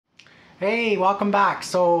Hey, welcome back.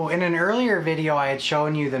 So in an earlier video I had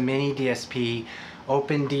shown you the MiniDSP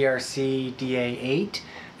OpenDRC-DA8,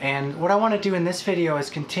 and what I want to do in this video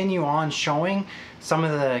is continue on showing some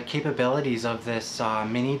of the capabilities of this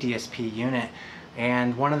MiniDSP unit.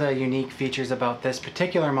 And one of the unique features about this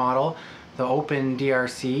particular model, the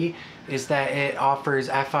OpenDRC, is that it offers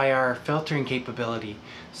FIR filtering capability.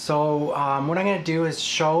 So what I'm going to do is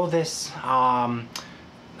show this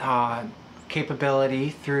capability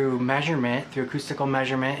through measurement, through acoustical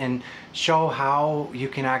measurement, and show how you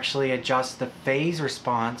can actually adjust the phase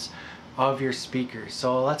response of your speakers.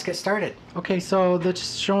 So let's get started. Okay, so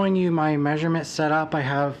that's showing you my measurement setup. I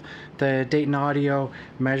have the Dayton Audio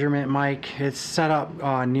measurement mic. It's set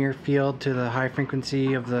up near field to the high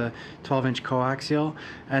frequency of the 12-inch coaxial.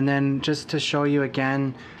 And then just to show you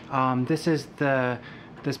again,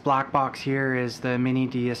 this black box here is the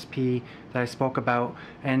MiniDSP that I spoke about,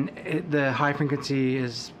 and the high frequency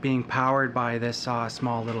is being powered by this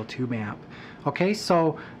small little tube amp. Okay,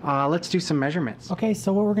 so let's do some measurements. Okay,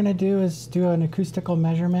 so what we're going to do is do an acoustical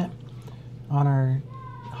measurement on our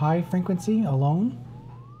high frequency alone.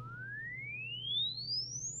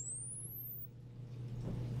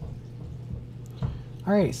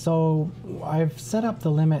 Alright, so I've set up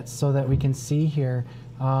the limits so that we can see here.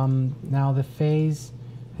 Now the phase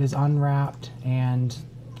is unwrapped, and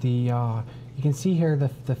you can see here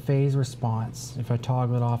the phase response if I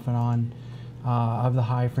toggle it off and on of the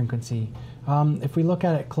high frequency. If we look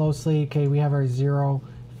at it closely, okay, we have our zero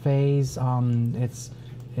phase. It's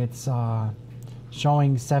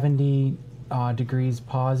showing 70 degrees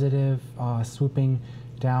positive, swooping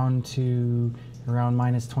down to around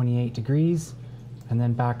minus 28 degrees, and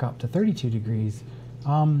then back up to 32 degrees.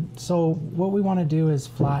 So what we want to do is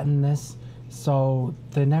flatten this. So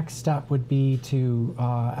the next step would be to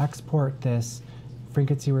export this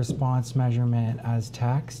frequency response measurement as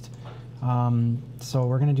text. So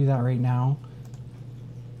we're going to do that right now.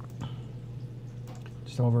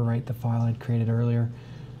 Just overwrite the file I'd created earlier.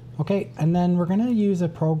 Okay, and then we're going to use a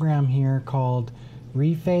program here called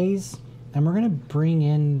rephase, and we're going to bring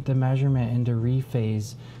in the measurement into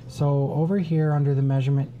rephase. So over here under the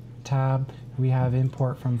measurement tab, we have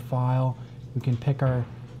import from file. We can pick our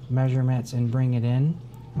measurements and bring it in.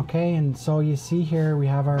 Okay, and so you see here we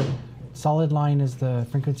have our solid line is the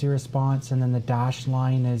frequency response, and then the dashed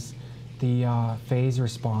line is the phase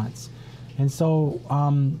response. And so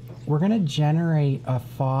we're going to generate a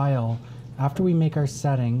file after we make our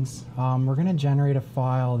settings. We're going to generate a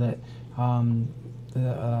file that the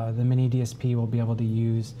MiniDSP will be able to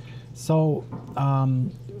use. So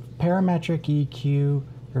parametric EQ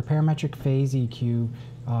or parametric phase EQ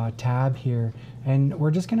tab here, and we're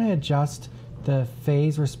just going to adjust the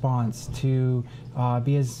phase response to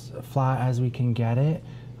be as flat as we can get it.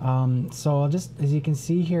 So I'll just, as you can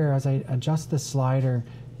see here, as I adjust the slider,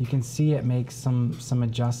 you can see it makes some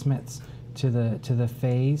adjustments to the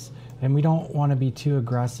phase, and we don't want to be too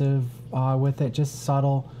aggressive with it. Just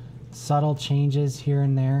subtle changes here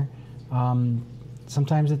and there.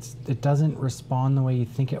 Sometimes it doesn't respond the way you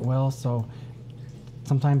think it will, so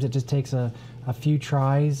sometimes it just takes a few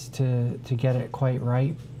tries to get it quite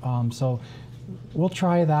right. So we'll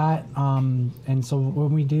try that, and so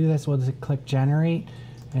when we do this, we'll just click generate,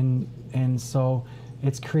 and so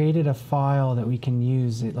it's created a file that we can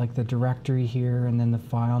use, like the directory here and then the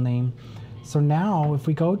file name. So now if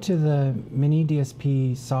we go to the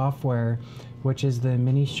MiniDSP software, which is the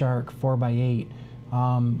MiniShark 4x8,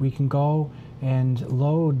 we can go and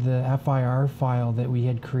load the FIR file that we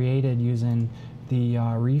had created using the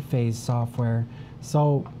rephase software.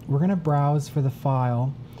 So we're going to browse for the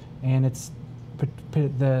file, and it's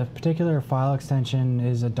the particular file extension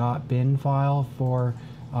is a .bin file for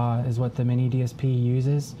is what the MiniDSP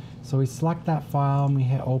uses. So we select that file and we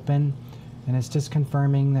hit open, and it's just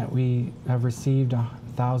confirming that we have received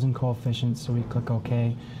 1,000 coefficients, so we click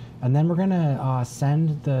OK. And then we're going to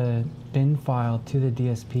send the bin file to the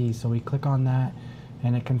DSP, so we click on that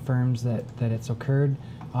and it confirms that it's occurred.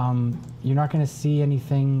 You're not going to see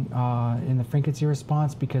anything in the frequency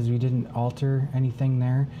response because we didn't alter anything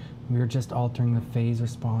there. We were just altering the phase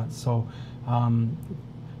response. So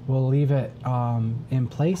we'll leave it in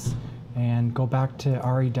place and go back to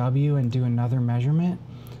REW and do another measurement.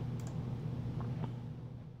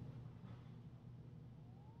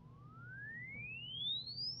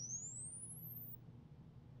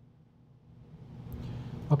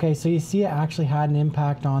 Okay, so you see it actually had an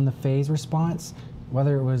impact on the phase response.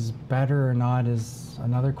 Whether it was better or not is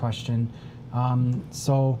another question.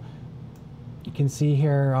 So you can see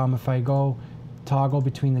here, if I go toggle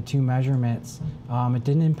between the two measurements, it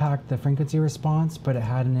didn't impact the frequency response, but it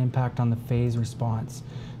had an impact on the phase response.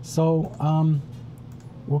 So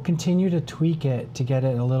we'll continue to tweak it to get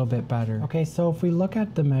it a little bit better. Okay, so if we look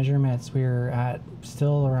at the measurements, we're at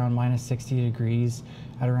still around minus 60 degrees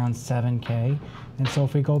at around 7K. And so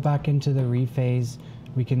if we go back into the rephase,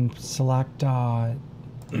 we can select,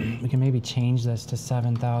 we can maybe change this to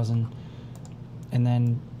 7,000 and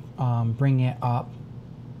then bring it up.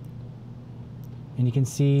 And you can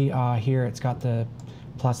see here it's got the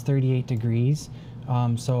plus 38 degrees.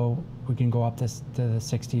 So we can go up this to the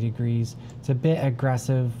 60 degrees. It's a bit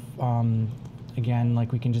aggressive. Again,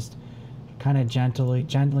 like we can just kind of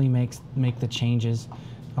gently make the changes.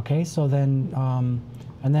 Okay, so then,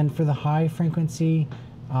 and then for the high frequency,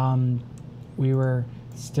 we were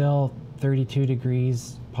still 32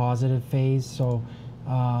 degrees positive phase. So,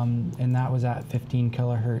 and that was at 15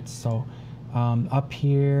 kilohertz. So up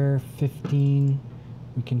here, 15,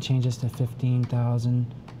 we can change this to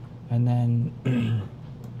 15,000 and then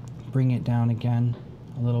bring it down again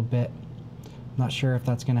a little bit. Not sure if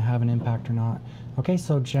that's going to have an impact or not. Okay,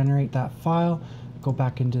 so generate that file, go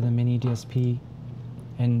back into the MiniDSP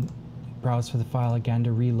and browse for the file again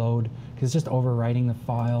to reload, because it's just overwriting the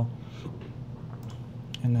file.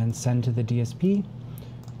 And then send to the DSP,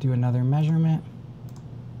 do another measurement.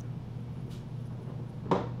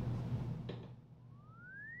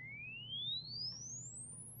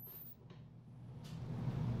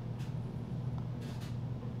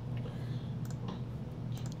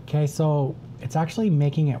 Okay, so it's actually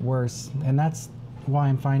making it worse, and that's why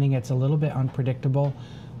I'm finding it's a little bit unpredictable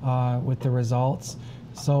with the results.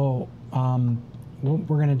 So what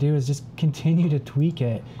we're going to do is just continue to tweak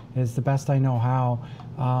it, is the best I know how.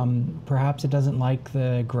 Perhaps it doesn't like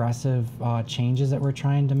the aggressive changes that we're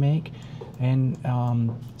trying to make, and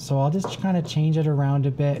so I'll just kind of change it around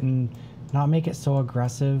a bit and not make it so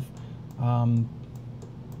aggressive.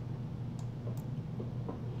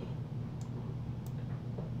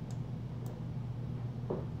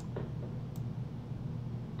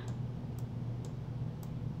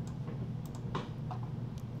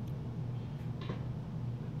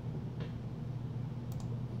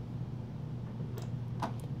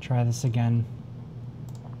 Try this again.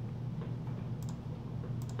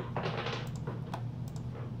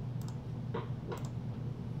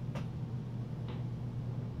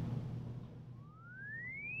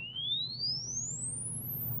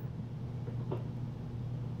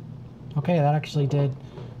 Okay, that actually did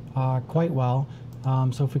quite well.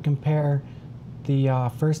 So if we compare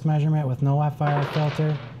the first measurement with no FIR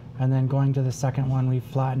filter and then going to the second one, we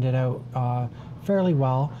flattened it out fairly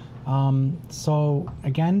well. So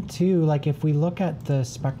again too, like if we look at the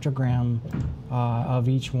spectrogram of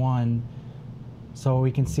each one, so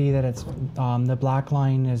we can see that it's the black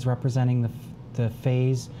line is representing the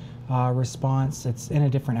phase response. It's in a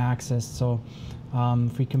different axis. So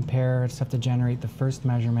if we compare, I just have to generate the first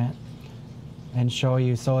measurement and show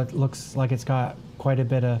you. So it looks like it's got quite a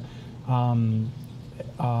bit of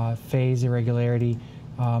phase irregularity.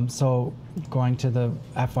 So going to the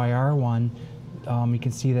FIR one, you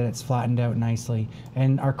can see that it's flattened out nicely,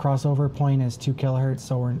 and our crossover point is 2 kilohertz,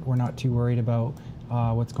 so we're not too worried about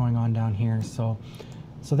what's going on down here. So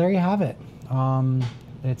there you have it.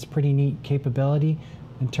 It's pretty neat capability.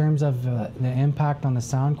 In terms of the impact on the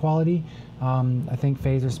sound quality, I think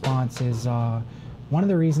phase response is one of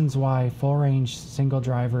the reasons why full range single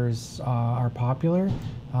drivers are popular,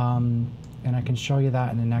 and I can show you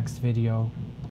that in the next video.